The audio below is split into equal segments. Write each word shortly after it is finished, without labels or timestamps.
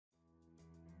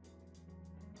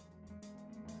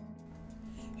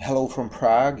Hello from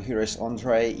Prague, here is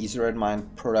Andrei, Redmine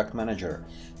Product Manager.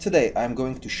 Today I'm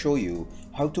going to show you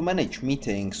how to manage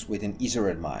meetings within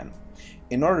Redmine.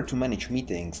 In order to manage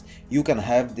meetings, you can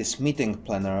have this meeting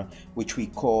planner which we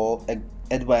call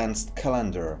Advanced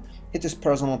Calendar. It is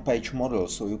personal page model,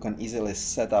 so you can easily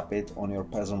set up it on your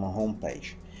personal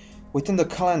homepage. Within the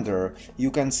calendar, you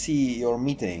can see your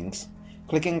meetings.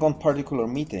 Clicking on particular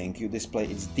meeting, you display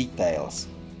its details.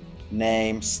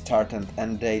 Name, start and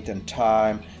end date and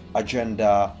time,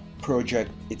 agenda,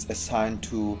 project it's assigned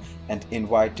to, and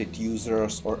invited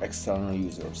users or external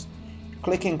users.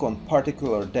 Clicking on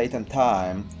particular date and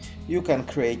time, you can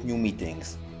create new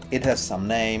meetings. It has some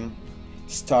name,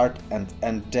 start and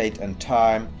end date and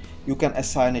time. You can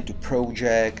assign it to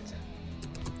project.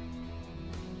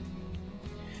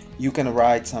 You can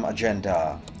write some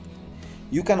agenda.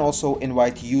 You can also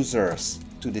invite users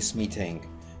to this meeting,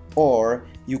 or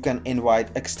you can invite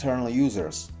external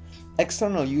users.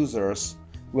 External users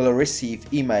will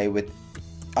receive email with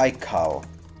iCal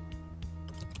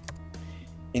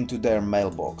into their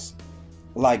mailbox.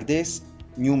 Like this,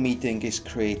 new meeting is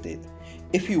created.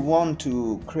 If you want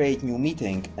to create new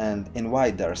meeting and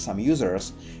invite there some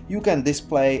users, you can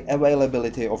display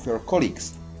availability of your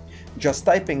colleagues. Just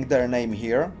typing their name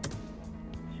here,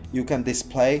 you can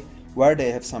display where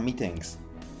they have some meetings.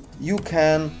 You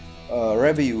can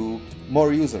review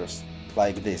more users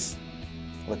like this.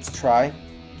 Let's try.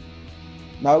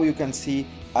 Now you can see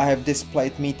I have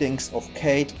displayed meetings of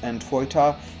Kate and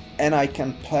Vojta, and I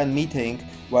can plan meeting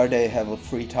where they have a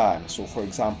free time. So for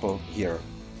example here.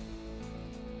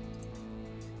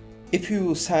 If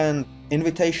you send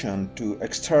invitation to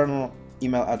external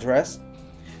email address,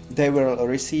 they will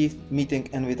receive meeting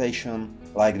invitation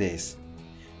like this.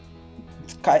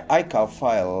 The iCal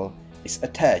file is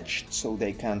attached so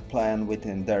they can plan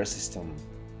within their system.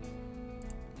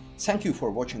 Thank you for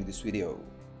watching this video.